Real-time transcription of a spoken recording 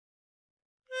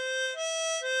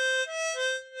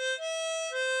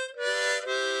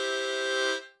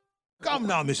Come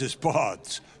now, Mrs.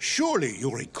 Potts. Surely you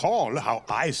recall how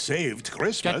I saved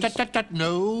Christmas.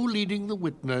 No leading the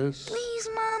witness. Please,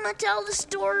 Mama, tell the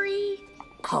story.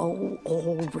 Oh,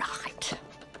 all right.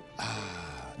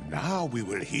 Now we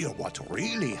will hear what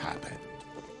really happened.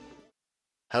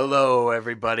 Hello,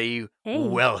 everybody. Hey.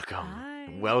 Welcome.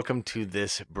 Hi. Welcome to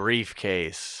this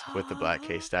briefcase with the Black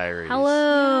Case Diaries.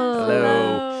 Hello.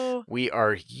 Hello. We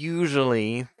are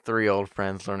usually three old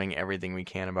friends learning everything we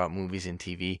can about movies and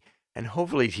TV, and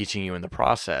hopefully teaching you in the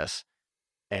process.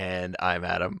 And I'm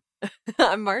Adam.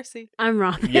 I'm Marcy. I'm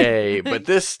Robin. Yay. But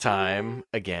this time,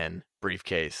 again,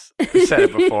 briefcase. I've said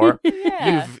it before.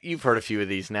 Yeah. You've heard a few of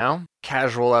these now.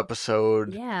 Casual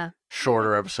episode, Yeah.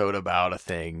 shorter episode about a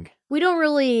thing. We don't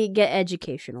really get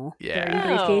educational Yeah.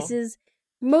 during No. briefcases.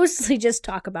 Mostly just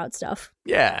talk about stuff.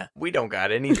 Yeah, we don't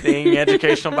got anything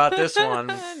educational about this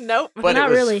one. Nope. But Not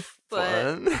it was really.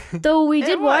 fun. Though we It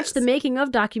did watch was. the making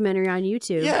of documentary on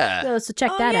YouTube. Yeah. So check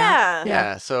Oh, that yeah. out.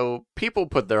 Yeah, so people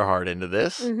put their heart into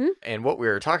this. Mm-hmm. And what we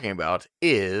were talking about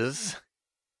is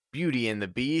Beauty and the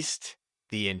Beast,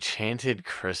 the Enchanted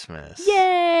Christmas. Yay!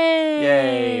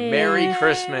 Yay! Merry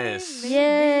Christmas.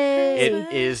 Yay!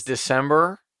 It is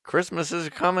December. Christmas is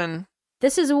coming.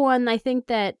 This is one I think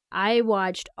that I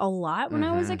watched a lot when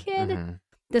I was a kid. Mhm.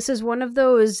 This is one of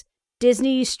those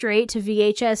Disney straight to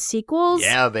VHS sequels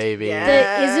Yeah, baby. Yeah.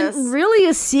 that Yes. isn't really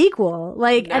a sequel.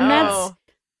 Like, and No.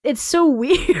 it's so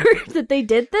weird that they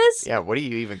did this. Yeah, what do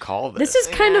you even call this? This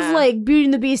is kind of Yeah. like Beauty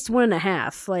and the Beast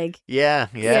 1.5. Like, Yeah.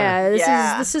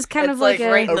 this is kind It's of like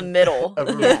a right in the middle.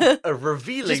 A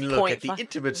revealing Just look at the 0.5.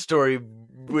 intimate story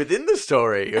within the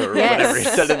story, or Yes. whatever he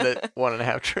said in the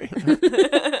 1.5 trailer.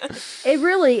 It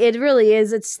really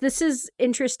is. This is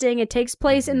interesting. It takes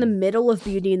place in the middle of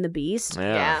Beauty and the Beast,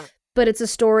 Yeah. but it's a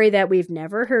story that we've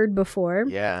never heard before.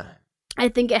 Yeah. I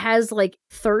think it has like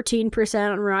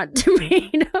 13% on Rotten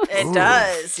Tomatoes. It Ooh,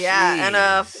 does, yeah. And a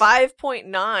jeez.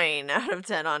 5.9 out of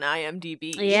 10 on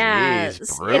IMDb. Yeah, Jeez,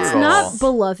 it's brutal. not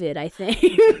beloved, I think.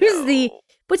 Is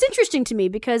what's interesting to me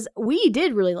because we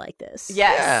did really like this.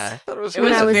 Yes. Yeah. I thought it was It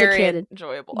When was I was a very kid.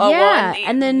 enjoyable. Yeah, well,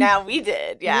 and then- now we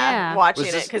did, Yeah. watching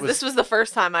Was it this- because was- this was the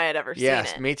first time I had ever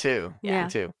Yes, seen it. me too. Yeah. Me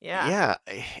too. Yeah.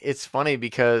 Yeah. It's funny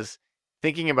because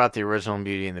thinking about the original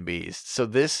Beauty and the Beast, so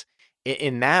this,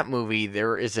 in that movie,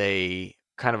 there is a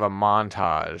kind of a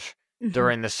montage Mhm.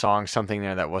 during the song, something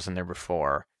there that wasn't there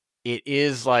before. It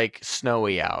is like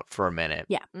snowy out for a minute.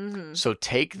 Yeah. Mm-hmm. So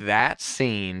take that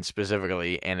scene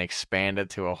specifically and expand it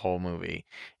to a whole movie,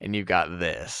 and you've got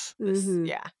this. Mhm.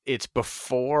 Yeah. It's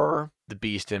before the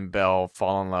Beast and Belle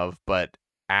fall in love, but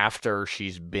after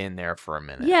she's been there for a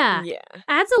minute. Yeah. Yeah.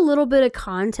 Adds a little bit of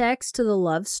context to the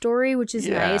love story, which is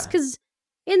Yeah. nice because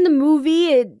in the movie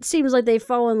it seems like they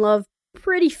fall in love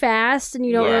pretty fast, and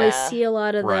you don't really Yeah. see a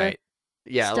lot of Right.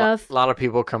 Yeah, stuff. a lot of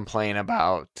people complain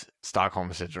about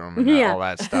Stockholm Syndrome and Yeah. all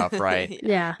that stuff, right? the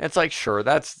yeah. It's like, sure,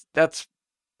 that's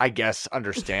I guess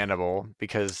understandable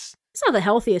because It's not the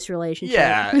healthiest relationship.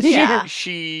 yeah, Yeah.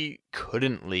 she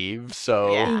couldn't leave,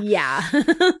 so Yeah.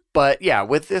 Yeah. but yeah,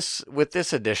 with this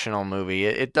additional movie,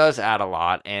 it does add a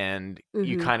lot, and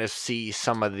you Mhm. kind of see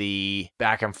some of the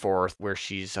back and forth where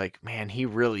she's like, man, he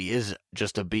really is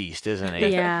just a beast, isn't he?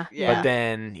 Yeah. Yeah. But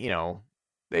then,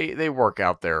 they work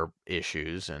out their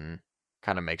issues and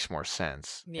kind of makes more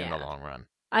sense in the Yeah. long run.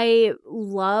 I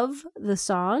love the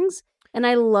songs, and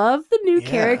I love the new Yeah,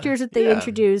 characters that they yeah.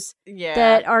 introduce Yeah.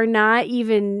 that are not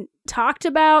even talked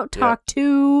about, talked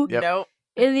to Yep. Nope.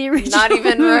 in the original Not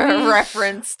even movie.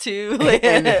 reference to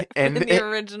And in the it-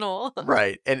 original.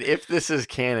 Right. And if this is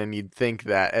canon, you'd think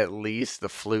that at least the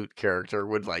flute character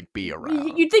would be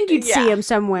around. You'd think you'd see Yeah. him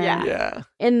somewhere Yeah.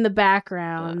 in the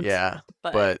background. Yeah.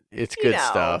 But it's you good know,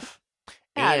 stuff.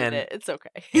 Added And it. It's okay.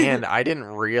 and I didn't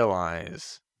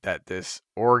realize that this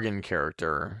organ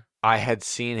character, I had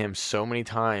seen him so many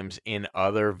times in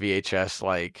other VHS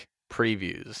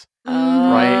previews,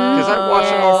 right? Because I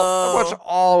watch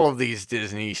all of these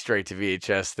Disney straight to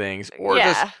VHS things, or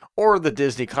or the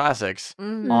Disney classics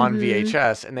Mhm. on Mhm.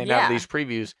 VHS, and they Yeah. have these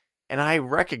previews, and I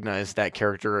recognized that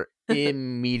character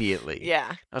immediately.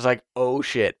 Yeah. I was like, oh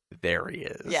shit, there he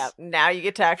is. Yeah. Now you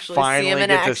get to actually see Finally him in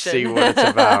get action. to see what it's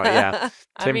about, yeah.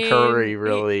 I Tim mean, Curry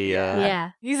really,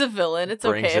 Yeah, He's a villain. It's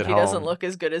brings okay if it he doesn't home. look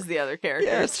as good as the other characters.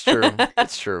 Yeah, it's true.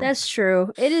 It's true. that's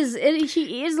true. He is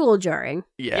a little jarring.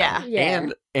 Yeah. Yeah.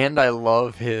 And I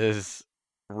love his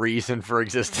reason for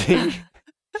existing.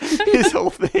 His whole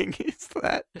thing is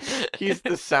that he's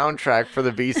the soundtrack for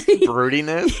the Beast's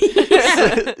broodiness.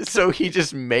 So he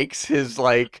just makes his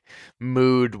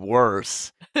mood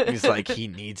worse. He's like, he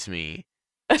needs me.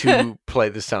 to play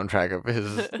the soundtrack of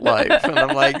his life. And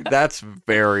I'm like, that's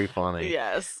very funny.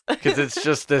 Yes. Because it's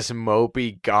just this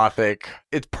mopey gothic.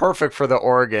 It's perfect for the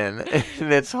organ.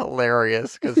 And it's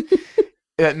hilarious because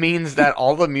it means that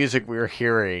all the music we're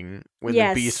hearing when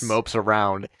the beast mopes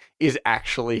around is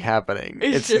actually happening.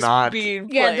 It's just not being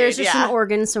played. Yeah, there's just an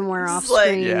organ somewhere off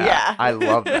screen. Yeah, I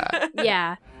love that.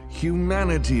 Yeah.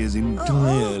 Humanity is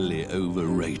entirely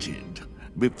overrated.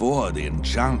 Before the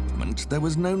enchantment, there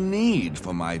was no need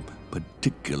for my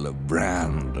particular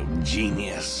brand of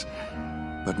genius.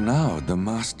 But now the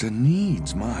master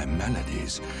needs my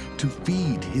melodies to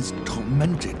feed his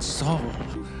tormented soul.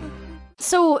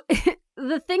 So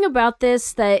the thing about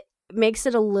this that makes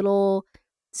it a little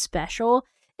special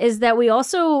is that we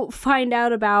also find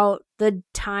out about the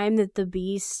time that the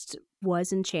beast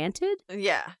was enchanted.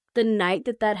 Yeah. The night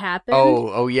that happened.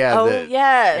 Oh yeah. Oh,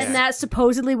 yes. And that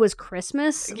supposedly was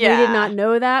Christmas. Yeah. We did not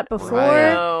know that before.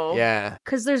 Right. No. Yeah.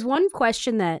 Because there's one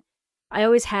question that I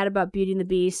always had about Beauty and the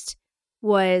Beast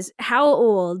was how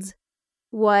old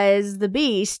was the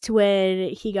beast when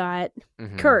he got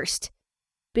cursed?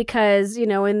 Because, you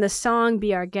know, in the song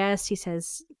Be Our Guest, he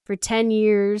says, for 10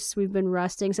 years we've been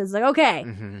rusting. So it's like, okay,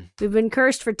 we've been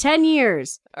cursed for 10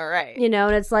 years. All right. You know,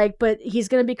 and it's like, but he's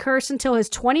going to be cursed until his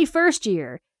 21st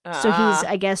year. So he's,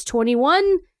 I guess,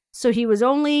 21. So he was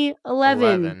only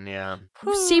 11. Yeah.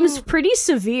 Seems pretty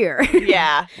severe.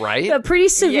 Yeah. Right? A pretty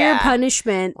severe Yeah.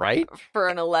 punishment. Right? For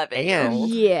an 11-year-old.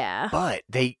 Yeah. But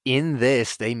they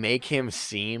make him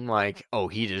seem like, oh,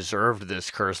 he deserved this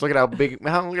curse. Look at look at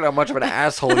how much of an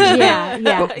asshole he's Yeah, being.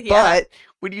 yeah. But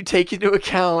when you take into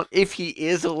account if he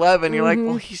is 11, you're like,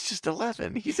 well, he's just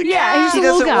 11. He's a he's he a little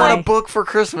doesn't guy. want a book for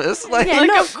Christmas. Like, Yeah,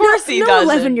 no, of course he no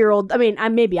doesn't. 11-year-old. I mean,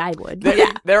 maybe I would.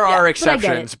 But there are but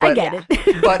exceptions, I get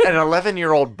it. but an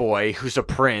 11-year-old boy w's a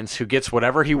prince who gets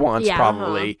whatever he wants Yeah.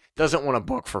 probably doesn't want a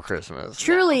book for Christmas.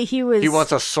 Truly, he was. He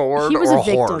wants a sword he was or a a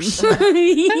victim. horse.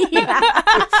 Yeah.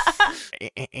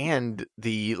 And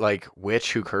the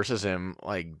witch who curses him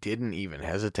didn't even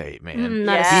hesitate, man.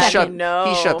 Not a Yeah. second.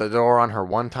 He shut the door on her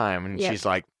one time, and Yep. she's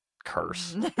like,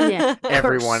 curse. Yeah.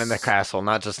 Everyone in the castle,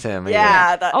 not just him.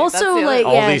 Yeah. Also, that's the like,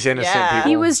 other- all these innocent Yeah. people.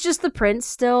 He was just the prince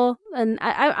still, and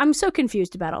I'm so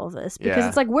confused about all of this because Yeah.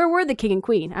 it's like, where were the king and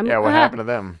queen? What happened to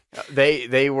them?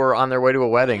 They were on their way to a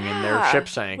wedding, and their ship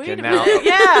sank, Wait and a now minute.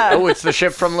 Yeah. oh, it's the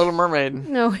ship from Little Mermaid.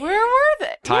 No, Where were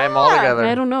they? Tie them all together.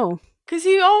 I don't know. Because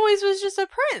he always was just a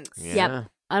prince. Yeah. Yep.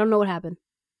 I don't know what happened.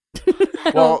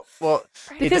 Well,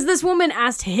 because this woman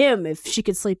asked him if she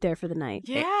could sleep there for the night.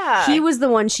 Yeah. He was the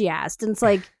one she asked, and it's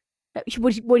like,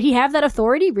 would he have that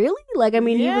authority? Really? Like, I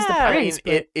mean, he was the Yeah. prince.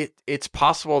 but... it's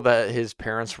possible that his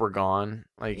parents were gone.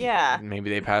 Yeah. Maybe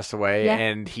they passed away, Yeah.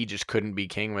 and he just couldn't be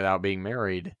king without being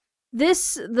married.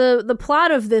 The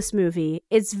plot of this movie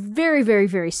is very, very,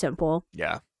 very simple.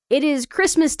 Yeah. It is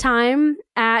Christmas time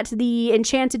at the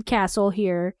Enchanted Castle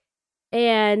here,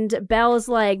 and Belle's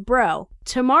like, bro,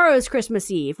 tomorrow's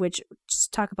Christmas Eve, which,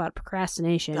 just talk about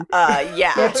procrastination.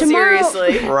 Yeah. tomorrow-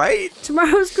 Seriously. Right?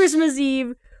 Tomorrow's Christmas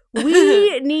Eve.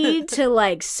 We need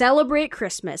to, celebrate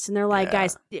Christmas. And they're like, Yeah.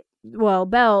 guys, well,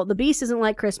 Belle, the beast doesn't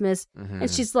like Christmas. Mhm. And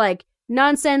she's like,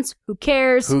 nonsense, who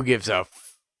cares? Who gives a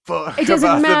fuck It doesn't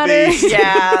about matter. the beast?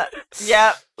 Yeah.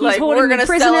 Yep. He's holding we're me gonna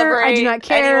prisoner. celebrate I do not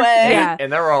care. Anyway. Yeah.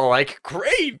 And they're all like,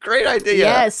 great idea.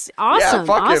 Yes, awesome,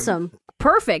 fuck him. awesome,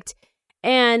 perfect.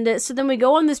 And so then we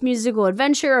go on this musical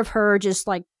adventure of her just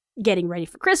getting ready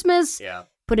for Christmas, Yeah.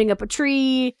 putting up a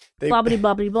tree, They- blah blah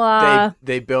blah blah blah.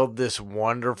 They build this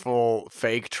wonderful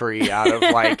fake tree out of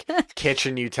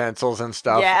kitchen utensils and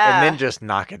stuff, Yeah. and then just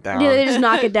knock it down. Yeah, they just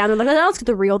knock it down. They're like, oh, let's get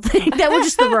the real thing. That was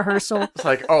just the rehearsal. It's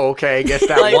like, oh, okay, I guess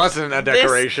that wasn't a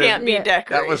decoration. This can't be Yeah.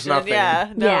 decoration. That was nothing.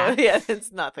 Yeah. No. Yeah. Yeah.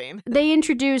 It's nothing. They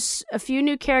introduce a few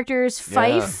new characters.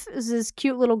 Fife is this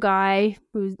cute little guy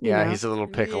who's Yeah, he's a little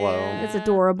piccolo. Yeah. it's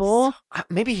adorable.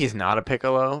 Maybe he's not a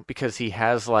piccolo because he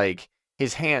has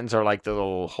his hands are like the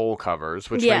little hole covers,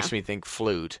 which Yeah. makes me think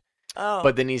flute. Oh.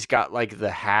 But then he's got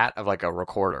the hat of a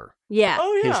recorder. Yeah.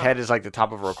 Oh, yeah. His head is the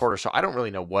top of a recorder, so I don't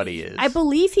really know what he is. I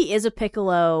believe he is a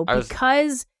piccolo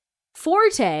because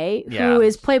Forte, Yeah. who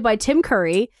is played by Tim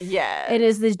Curry, Yeah. and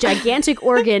is this gigantic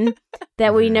organ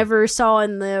that we never saw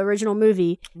in the original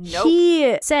movie. Nope.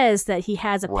 He says that he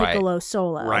has a Right. piccolo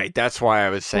solo. Right, that's why I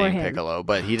was saying him. piccolo,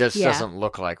 but he just Yeah. doesn't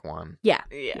look like one. Yeah.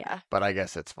 Yeah. But I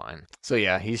guess it's fine. So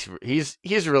yeah, he's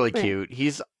really Yeah. cute.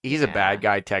 He's a Yeah. bad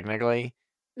guy technically,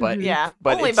 but Yeah,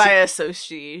 but only it's- by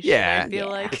association. Yeah. I feel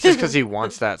like It's just because he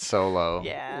wants that solo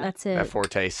yeah, That's that it.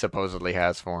 Forte supposedly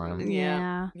has for him.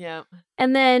 yeah, yeah.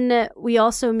 And then we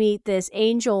also meet this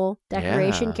angel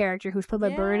decoration Yeah. character who's played by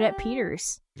Bernadette Yeah.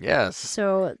 Peters. Yes.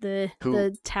 So the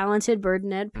talented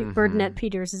Bernadette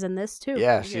Peters is in this too.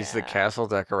 Yeah, she's the Yeah. castle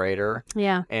decorator,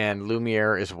 Yeah. and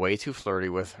Lumiere is way too flirty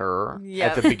with her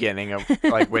Yep. at the beginning of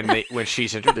like when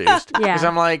she's introduced. Yeah. Because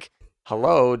I'm like,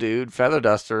 hello, dude, Feather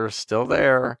Duster's still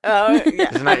there. Oh, yeah.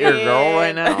 Isn't that your girl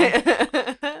right now?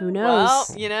 Who knows? Well,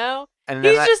 you know, And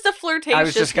then he's just a flirtatious I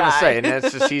was just gonna guy. say, and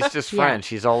it's just, he's just Yeah. French.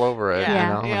 He's all over it.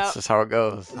 Yeah. You know, Yeah. that's just how it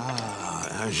goes.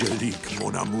 Ah, Angelique,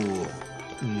 mon amour.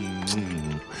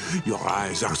 Your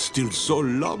eyes are still so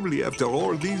lovely after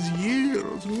all these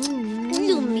years.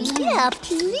 Lumiere,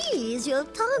 please, you'll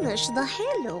tarnish the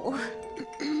halo.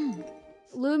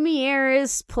 Lumiere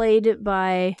is played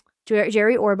by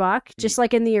Jerry Orbach, just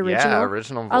like in the original. Yeah,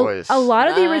 original voice. A lot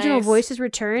of the original Nice. voices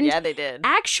returned. Yeah, they did.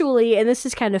 Actually, and this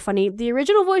is kind of funny, the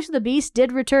original voice of the Beast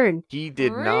did return. He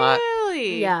did not.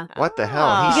 Really? Yeah. What the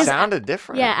hell? He Because- sounded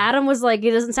different. Yeah, Adam was like,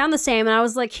 it doesn't sound the same, and I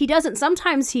was like, he doesn't.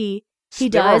 Sometimes he There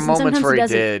does, were and moments sometimes where he he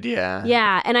doesn't. did. Yeah.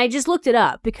 Yeah, and I just looked it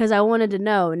up because I wanted to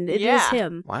know, and it is Yeah.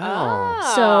 him. Wow.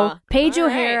 So Paige all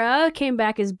right. O'Hara came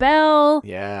back as Belle.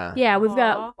 Yeah. Yeah, we've Aw.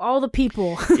 got all the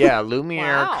people. Yeah, Lumiere,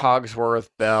 Wow. Cogsworth,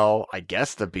 Belle, I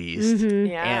guess the Beast, Mhm.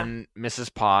 Yeah. and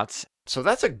Mrs. Potts. So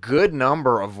that's a good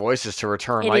number of voices to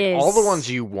return. It Like all the is. ones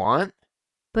you want.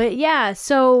 But yeah,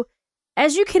 so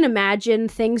as you can imagine,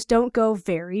 things don't go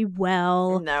very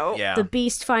well. No. Yeah. The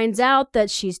Beast finds out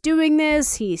that she's doing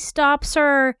this. He stops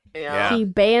her. Yeah. He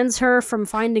bans her from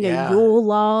finding Yeah. a Yule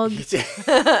log.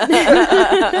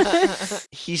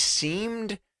 He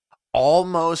seemed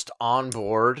almost on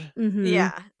board Mhm.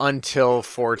 Yeah. until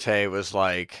Forte was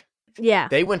like, Yeah.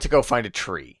 they went to go find a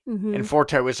tree. Mhm. And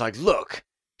Forte was like, look,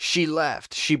 she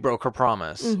left. She broke her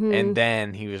promise. Mhm. And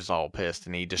then he was all pissed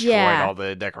and he destroyed Yeah. all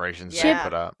the decorations Yeah. she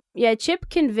put up. Yeah, Chip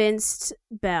convinced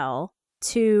Belle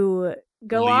to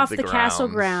go Leave off the the castle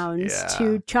grounds grounds.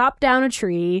 to chop down a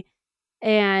tree.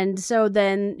 And so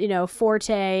then,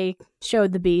 Forte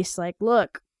showed the Beast, like,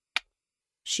 look,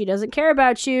 she doesn't care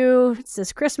about you. It's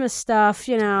this Christmas stuff,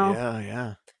 Yeah,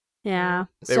 yeah. Yeah.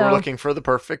 They were looking for the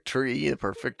perfect tree,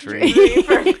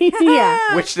 Yeah.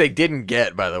 which they didn't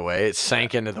get, by the way. It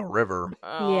sank into the river.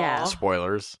 Yeah.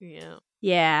 Spoilers. Yeah.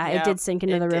 Yeah, it Yep, did sink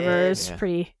into it the did. river. It's Yeah.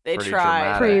 pretty They Pretty tried.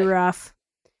 dramatic. pretty rough.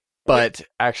 But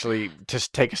actually,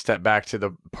 just take a step back to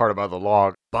the part about the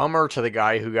log. Bummer to the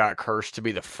guy who got cursed to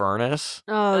be the furnace.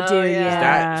 Oh, Oh, dude, yeah. yeah.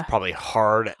 That is probably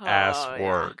hard ass Oh, yeah.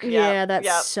 work. Yeah, that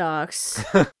Yep. sucks.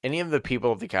 Any of the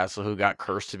people at the castle who got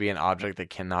cursed to be an object that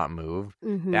cannot move,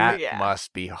 Mhm. that Yeah.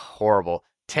 must be horrible.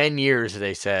 10 years,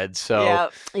 they said. So,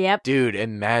 Yep. Yep. dude,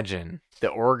 imagine. The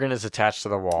organ is attached to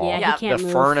the wall. Yeah, Yeah. he can't The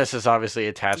move. furnace is obviously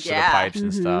attached to the Yeah. pipes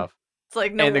and Mhm. stuff. It's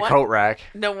like and the coat rack.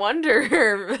 No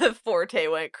wonder Forte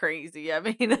went crazy. I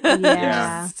mean,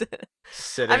 Yeah. just-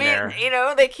 Sitting I mean,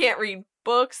 there. they can't read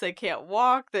books, they can't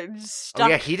walk, they're just stuck. Oh,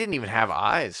 yeah, he didn't even have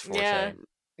eyes, Forte. Yeah.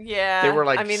 Yeah, They were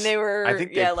like I mean, they were. I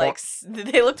think they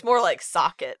they looked more like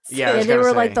sockets. Yeah, I Yeah, was they gonna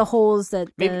were like say. the holes that.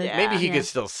 Maybe, Yeah. maybe he yeah. could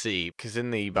still see, because in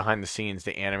the behind the scenes,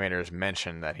 the animators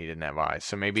mentioned that he didn't have eyes.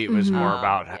 So maybe it was Mhm. more Oh,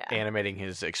 about yeah. animating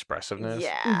his expressiveness.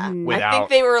 Yeah. Mhm. I Without, think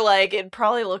they were like, it'd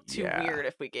probably look too Yeah. weird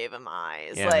if we gave him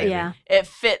eyes. Yeah, like, maybe. Yeah. it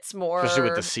fits more. especially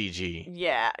with the CG.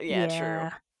 Yeah, true.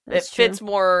 It that's fits true.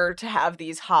 more to have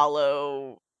these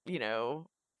hollow,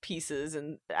 pieces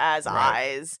and as Right.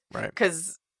 eyes, Right.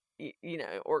 because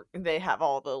or they have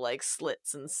all the like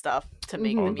slits and stuff to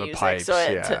make Mhm. the Oh, the music, pipes, so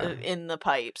yeah. in the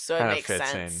pipes, so Kinda it makes fits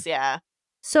sense. in. Yeah,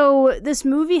 So this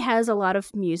movie has a lot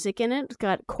of music in it. It's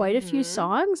got quite a few Mhm.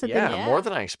 songs. I Yeah, think, Yeah. more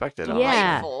than I expected.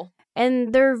 Yeah. Delightful.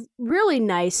 and they're really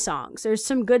nice songs. There's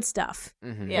some good stuff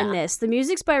Mm-hmm. Yeah. in this. The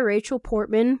music's by Rachel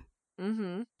Portman.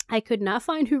 Mm-hmm. I could not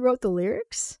find who wrote the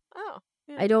lyrics. Oh,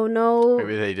 I don't know.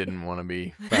 Maybe they didn't want to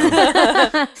be.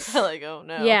 like, oh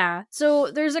no. Yeah. So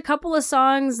there's a couple of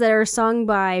songs that are sung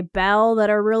by Belle that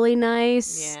are really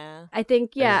nice. Yeah. I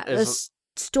think, yeah, Is- the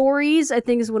Stories, I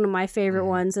think, is one of my favorite Mhm.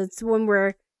 ones. It's one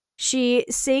where she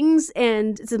sings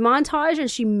and it's a montage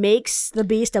and she makes the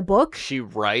Beast a book She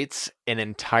writes an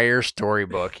entire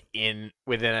storybook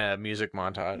within a music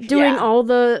montage. doing Yeah. all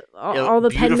the Beautiful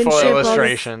penmanship, all the-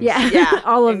 illustrations. yeah, Yeah.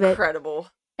 all of it, Incredible.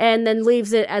 and then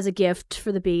leaves it as a gift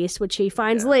for the Beast, which he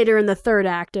finds Yeah. later in the third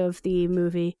act of the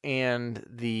movie. And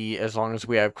the As Long as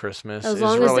We Have Christmas As is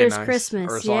Long as really There's nice.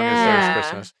 Christmas, Or As Long as yeah. There's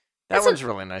Christmas. That It's a- one's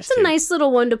really nice It's too. a nice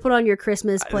little one to put on your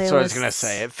Christmas playlist. That's what I was going to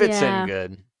say. It fits Yeah. in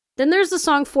good. Then there's the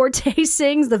song Forte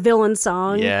sings, the villain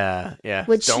song. Yeah, yeah.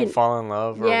 Which Don't you- fall in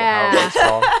love or Yeah. however it's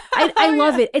called. I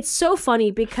love it. It's so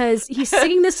funny because he's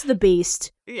singing this to the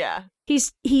Beast. Yeah.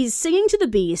 He's singing to the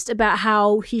Beast about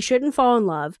how he shouldn't fall in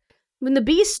love. When the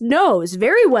Beast knows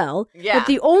very well that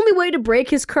the only way to break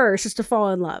his curse is to fall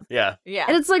in love. Yeah. Yeah.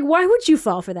 And it's like, why would you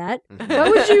fall for that?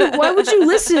 Why would you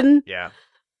listen? Yeah.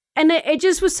 And it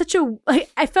just was such a,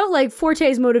 like, I felt like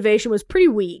Forte's motivation was pretty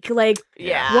weak. Like,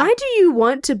 Yeah. why do you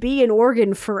want to be an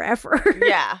organ forever?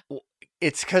 Yeah.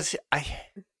 It's because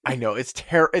I know it's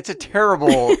a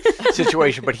terrible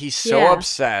situation, but he's so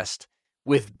obsessed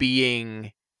with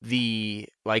being the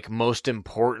like most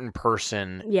important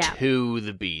person to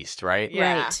the Beast, right?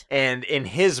 Yeah. Right. And in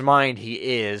his mind, he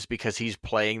is, because he's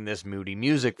playing this moody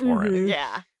music for him.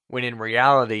 Yeah. When in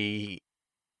reality,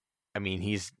 I mean,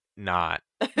 he's not.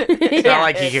 It's not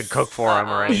like he could cook for him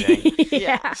or anything.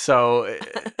 Yeah. So,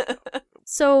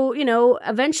 So,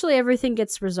 eventually everything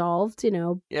gets resolved,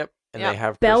 yep. And they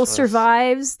have Belle Christmas.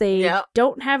 survives. They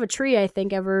don't have a tree, I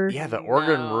think, ever. Yeah, the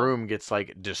organ room gets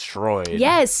like destroyed.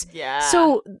 Yes. Yeah.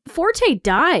 So Forte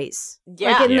dies.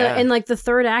 Yeah. Like in the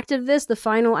third act of this, the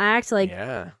final act, like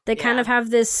they kind of have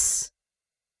this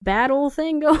battle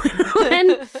thing going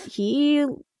on. He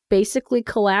basically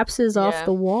collapses off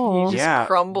the wall. He just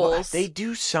crumbles. Well, they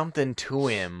do something to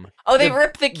him. Oh, they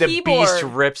rip the keyboard. The Beast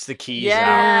rips the keys out.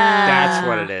 That's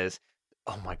what it is.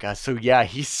 Oh my god! So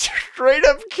he straight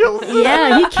up kills him.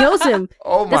 Yeah, he kills him.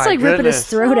 Oh my That's like goodness. ripping his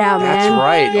throat out, man. That's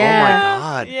right. Yeah. Oh my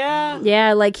god. Yeah.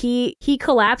 Yeah, like he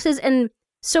collapses, and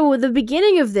so the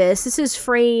beginning of this is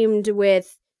framed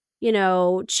with,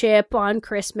 Chip on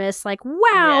Christmas, like,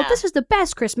 wow, this is the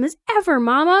best Christmas ever,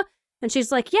 Mama. And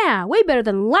she's like, yeah, way better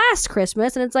than last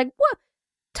Christmas. And it's like, what?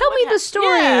 Tell me the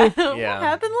story. Yeah. What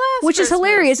happened last Which is Christmas?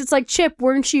 hilarious. It's like, Chip,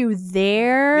 weren't you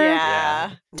there?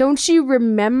 Yeah. Don't you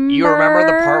remember? You remember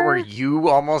the part where you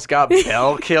almost got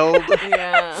Belle killed?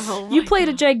 Yeah. Oh You played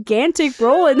a gigantic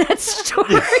role in that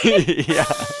story. Yeah.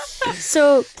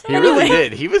 So He really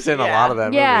did. He was in a lot of that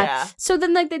movie. Yeah. So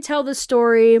then they tell the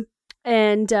story,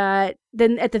 and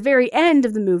then at the very end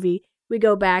of the movie, we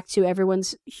go back to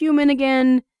everyone's human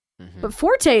again. But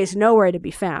Forte is nowhere to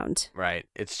be found. Right.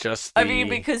 It's just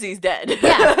because he's dead.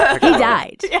 Yeah, he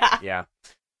died. Yeah. Yeah.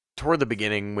 Toward the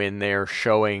beginning, when they're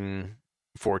showing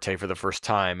Forte for the first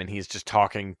time, and he's just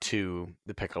talking to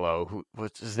the Piccolo,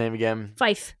 what's his name again?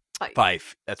 Fife.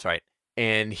 That's right.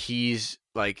 And he's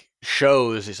like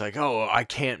he's like, oh, I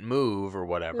can't move or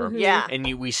whatever. Yeah. And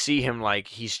we see him like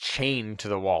he's chained to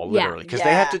the wall, literally, because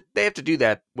they have to do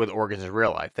that with organs in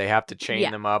real life. They have to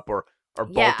chain them up or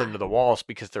bolt them to the walls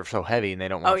because they're so heavy and they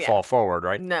don't want to fall forward,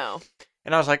 right? No.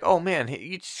 And I was like, oh man,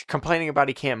 he's complaining about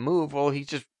he can't move. Well,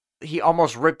 he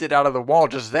almost ripped it out of the wall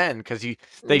just then, because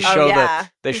they show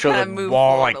the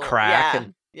wall like crack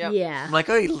and Yeah. I'm like,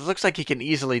 oh, he looks like he can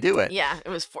easily do it. Yeah, it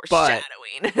was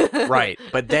foreshadowing. Right.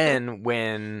 But then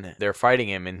when they're fighting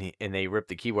him and they rip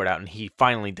the keyboard out and he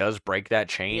finally does break that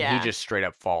chain, he just straight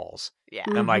up falls. Yeah.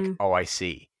 And I'm like, oh, I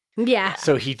see. Yeah.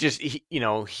 So he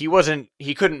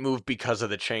couldn't move because of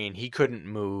the chain. He couldn't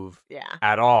move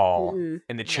at all.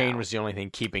 And the chain was the only thing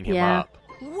keeping him up.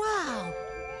 Wow.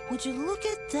 Would you look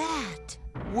at that?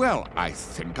 Well, I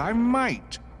think I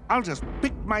might. I'll just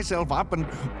pick myself up and...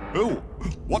 Oh,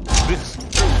 what's this?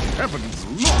 Oh, heavens,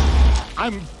 look!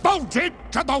 I'm bolted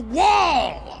to the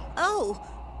wall! Oh,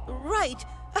 right.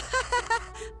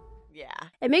 Yeah.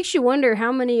 It makes you wonder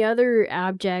how many other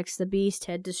objects the Beast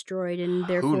had destroyed and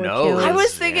therefore knows? killed. I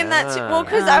was thinking that too. Well,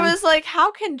 because I was like,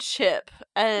 how can Chip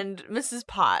and Mrs.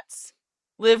 Potts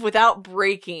live without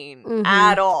breaking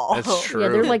at all? That's true. Yeah,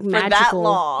 they're like For magical. that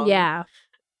long. Yeah.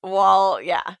 Well,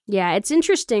 yeah. Yeah, it's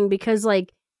interesting because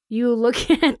like you look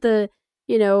at the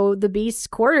Beast's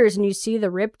quarters and you see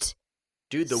the ripped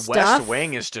Dude, the stuff. West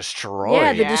Wing is destroyed.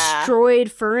 Yeah, the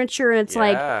destroyed furniture, and it's Yeah.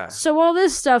 like, so all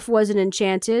this stuff wasn't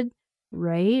enchanted,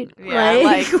 right?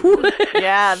 Yeah,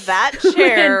 yeah, that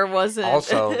chair wasn't.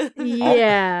 Also,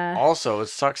 yeah. Also, it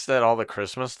sucks that all the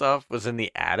Christmas stuff was in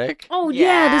the attic. Oh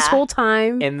yeah, this whole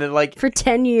time And then, like, for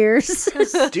 10 years.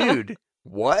 dude,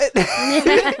 what?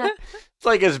 Yeah. It's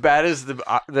like as bad as the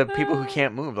people who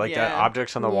can't move, like that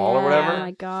objects on the wall or whatever. Oh my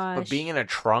gosh. But being in a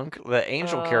trunk, the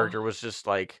angel character was just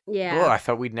like, Yeah. I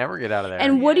thought we'd never get out of there.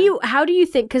 And how do you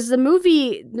think? Because the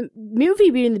movie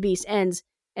Beauty and the Beast ends,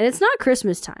 and it's not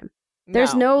Christmas time.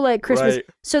 There's no like Christmas, Right.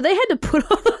 so they had to put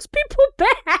all those people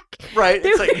back. Right?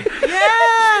 It's like,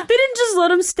 Yeah. They didn't just let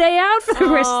them stay out for the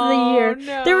rest of the year.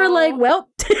 No. They were like, well,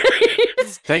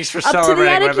 thanks for up to the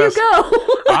celebrating attic with you us. go.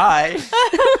 Bye.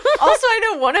 Also, I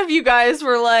know one of you guys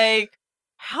were like,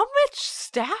 how much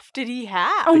staff did he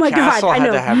have? Oh my god, castle I had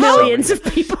to know have millions so of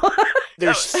people.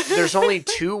 There's only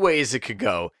two ways it could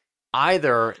go.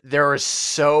 either there is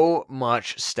so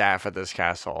much staff at this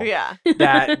castle Yeah.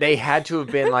 that they had to have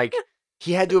been like,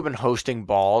 he had to have been hosting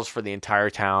balls for the entire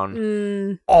town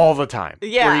Mm, all the time.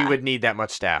 Yeah. Where you would need that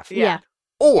much staff. yeah.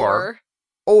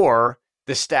 Or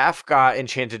the staff got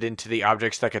enchanted into the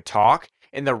objects that could talk,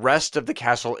 and the rest of the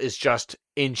castle is just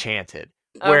enchanted,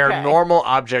 where Okay. normal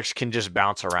objects can just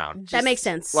bounce around. That makes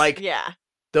sense. Like, Yeah.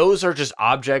 those are just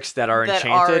objects that are That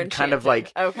enchanted, are kind of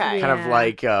like, Okay. Yeah. kind of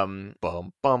like, bum,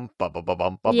 bum, bum, bum, bum,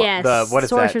 bum, bum. Yes, What is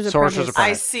Sorcerer's that? Sorcerer's Apprentice. I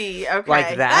Apprentice. see. Okay.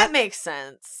 Like that? makes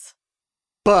sense.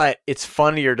 But it's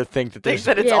funnier to think that there's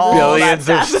That it's Yeah, all billions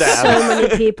that of stuff. staff. So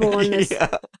many people in this.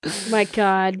 Yeah. My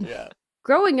God. Yeah.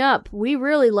 Growing up, we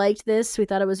really liked this. We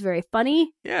thought it was very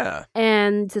funny, Yeah.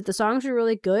 and that the songs were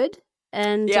really good.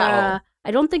 And Yeah.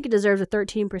 I don't think it deserves a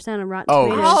 13% on Rotten Oh,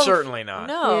 Tomatoes. Oh, certainly not.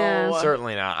 No. Yeah.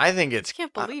 Certainly not. I think it's. I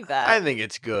can't believe that. I think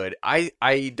it's good. I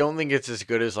don't think it's as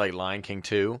good as like Lion King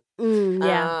 2.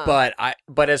 Yeah.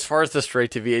 But as far as the straight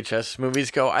to VHS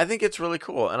movies go, I think it's really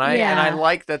cool, and I Yeah.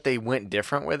 like that they went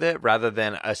different with it rather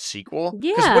than a sequel. 'Cause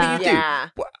Yeah. what do you Yeah.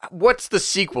 do? What's the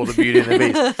sequel to Beauty and the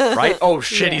Beast? Right? Oh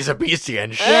shit, Yeah. he's a beast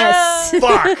again. Yes.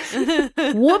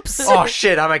 Fuck. Whoops. Oh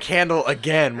shit, I'm a candle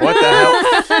again. What the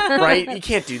hell? Right? You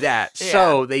can't do that. Yeah.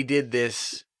 So they did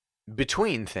this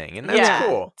between thing, and that's Yeah,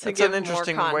 cool. to That's give an more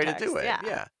interesting way to do context, it. yeah.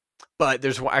 Yeah. But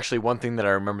there's actually one thing that I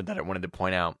remember that I wanted to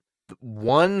point out.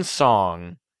 One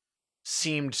song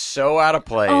seemed so out of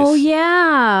place. Oh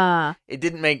yeah. It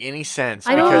didn't make any sense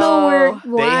I don't because know where they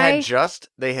why.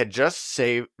 they had just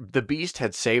saved the Beast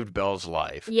had saved Belle's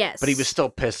life. Yes. But he was still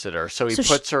pissed at her, so he So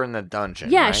puts her in the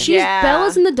dungeon. Yeah, right? Belle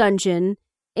is in the dungeon,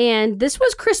 and this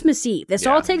was Christmas Eve. This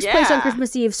all takes place on Yeah.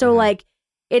 Christmas Eve. So like,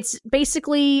 it's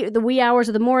basically the wee hours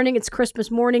of the morning. It's Christmas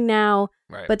morning now,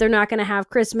 Right. but they're not going to have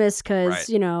Christmas because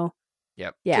Right.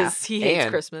 Yep. yeah, Because he hates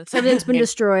And- Christmas. everything's been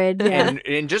destroyed. Yeah,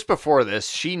 And just before this,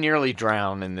 she nearly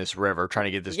drowned in this river trying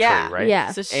to get this Yeah. tree, right?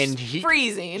 yeah, So she's And he-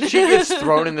 freezing. She gets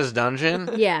thrown in this dungeon.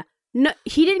 yeah. No,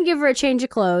 he didn't give her a change of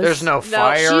clothes. There's no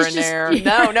fire she's in just- there.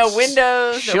 no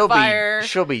windows, no fire.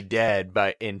 She'll be dead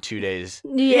in 2 days.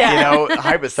 Yeah, You know,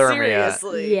 hypothermia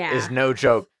Seriously. yeah. is no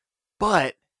joke.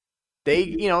 But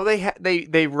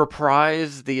they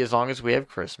reprise the "As Long as We Have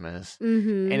Christmas,"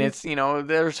 Mm-hmm. and it's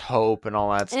there's hope and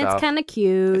all that And stuff. it's kind of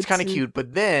cute. It's kind of cute,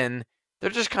 but then they're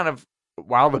just kind of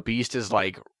while the Beast is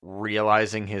like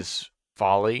realizing his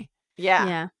folly, Yeah.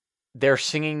 Yeah, they're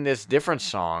singing this different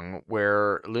song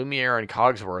where Lumiere and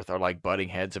Cogsworth are like butting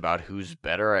heads about who's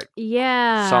better at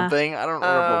yeah, something. I don't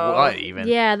remember what even.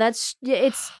 Yeah, it's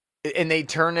And they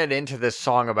turn it into this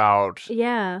song about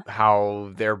yeah,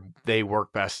 how they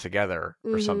work best together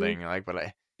or Mhm. something like.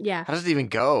 But yeah. how does it even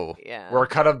go? Yeah. We're a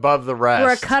cut above the rest.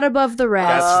 We're a cut above the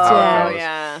rest. That's how it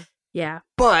yeah, goes. yeah. yeah.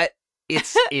 But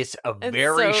it's a It's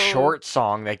very so- short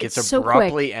song that gets It's so quick.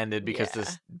 abruptly ended because Yeah.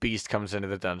 this beast comes into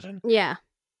the dungeon. Yeah.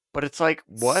 But it's like,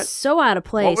 what? So out of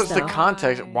place. What was the though.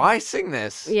 context? Why? Why sing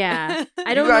this? Yeah. I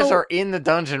You don't guys know. are in the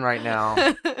dungeon right now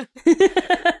to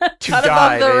Cut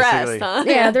die, above the basically. rest, huh?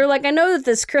 Yeah, they're like, I know that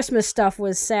this Christmas stuff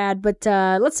was sad, but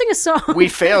let's sing a song. We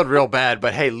failed real bad,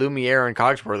 but hey, Lumiere and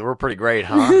Cogsworth were pretty great,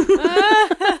 huh?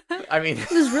 I mean,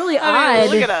 It was really I mean,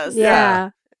 odd. look at us. Yeah.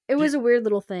 It was a weird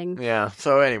little thing. yeah.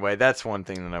 So anyway, that's one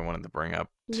thing that I wanted to bring up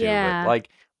too. Yeah.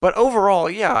 But overall,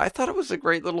 yeah, I thought it was a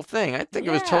great little thing. I think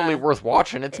it was totally Yeah. worth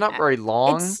watching. It's not very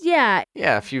long. Yeah.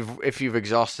 Yeah, if you've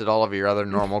exhausted all of your other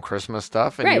normal Christmas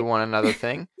stuff and you Right. want another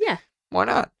thing, Yeah. why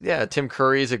not? Yeah, Tim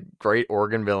Curry is a great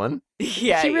organ villain,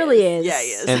 Yeah, He really is. Yeah, he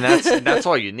is. and that's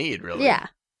all you need, really. Yeah.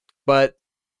 But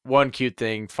one cute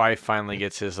thing, Fife finally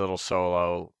gets his little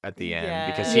solo at the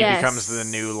end because he Yes. becomes the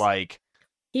new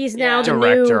He's now Yeah. the new.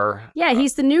 director. Yeah,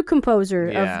 he's the new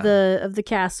composer Yeah. of the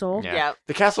castle. Yeah. Yep.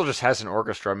 The castle just has an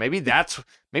orchestra. Maybe that's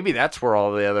where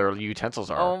all the other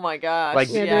utensils are. Oh my gosh. Like,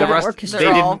 Yeah, the they're rest, orchestra. they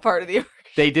They're all didn't. part of the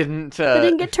They didn't. They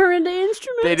didn't get turned into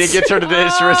instruments. They didn't get turned into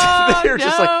instruments. Oh, They were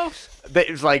just like. no.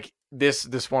 It's like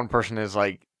this one person is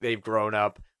like they've grown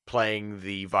up playing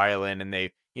the violin and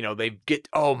they get,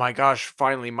 oh my gosh,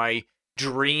 finally my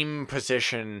dream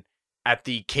position at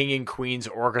the King and Queen's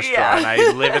orchestra Yeah. and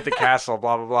I live at the castle,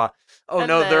 blah blah blah. Oh And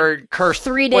no, then they're cursed.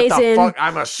 3 What days the in. fuck?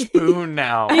 I'm a spoon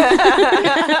now.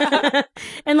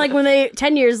 And like when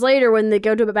 10 years later, when they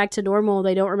go back to normal,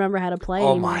 they don't remember how to play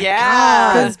Oh anymore. my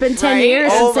Yeah. Because it's been 10 Right?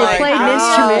 years Oh since they my played an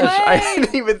gosh, instrument. I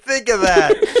didn't even think of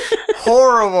that.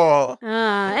 Horrible.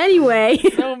 Anyway.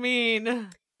 So mean.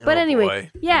 But Oh, anyway,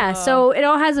 boy. yeah, so it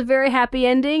all has a very happy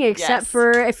ending, except Yes.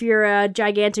 for if you're a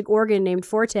gigantic organ named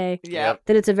Forte, Yeah.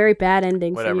 then it's a very bad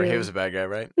ending Whatever. for you. He was a bad guy,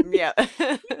 right? Yeah.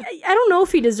 I don't know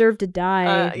if he deserved to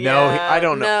die. No, I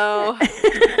don't know. No.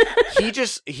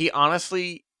 He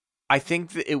honestly, I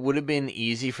think that it would have been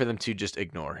easy for them to just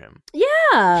ignore him.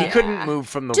 Yeah. He couldn't move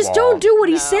from the Just wall. don't do what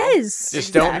he says.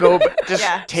 Just don't go. Just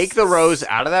take the rose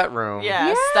out of that room.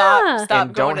 Yeah, stop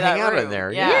and going don't to hang that out room. in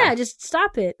there. Yeah, just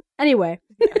stop it. Anyway.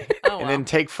 And then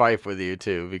take Fife with you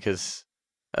too, because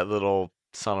that little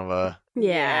son of a.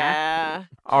 Yeah.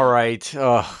 All right.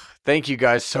 Thank you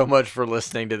guys so much for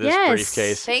listening to this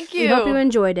briefcase. Thank you. We hope you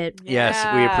enjoyed it. Yes,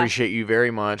 we appreciate you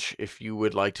very much. If you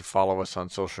would like to follow us on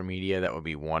social media, that would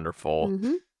be wonderful.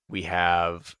 Mm-hmm. We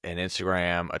have an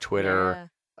Instagram, a Twitter,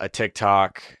 a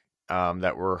TikTok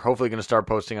that we're hopefully going to start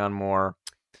posting on more.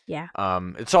 Yeah.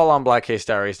 It's all on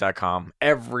blackcasediaries.com.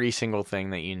 Every single thing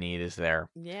that you need is there.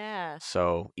 Yeah.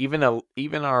 So even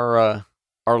our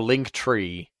link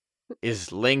tree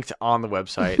is linked on the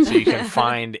website, so you can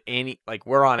find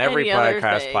we're on every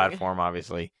podcast platform,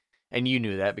 obviously, and you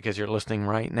knew that because you're listening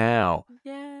right now.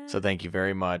 Yeah. So thank you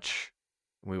very much.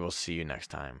 We will see you next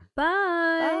time.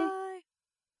 Bye.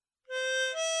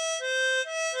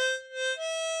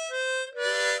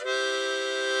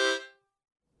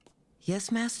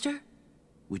 Yes, Master?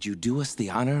 Would you do us the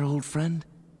honor, old friend?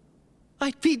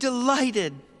 I'd be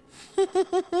delighted.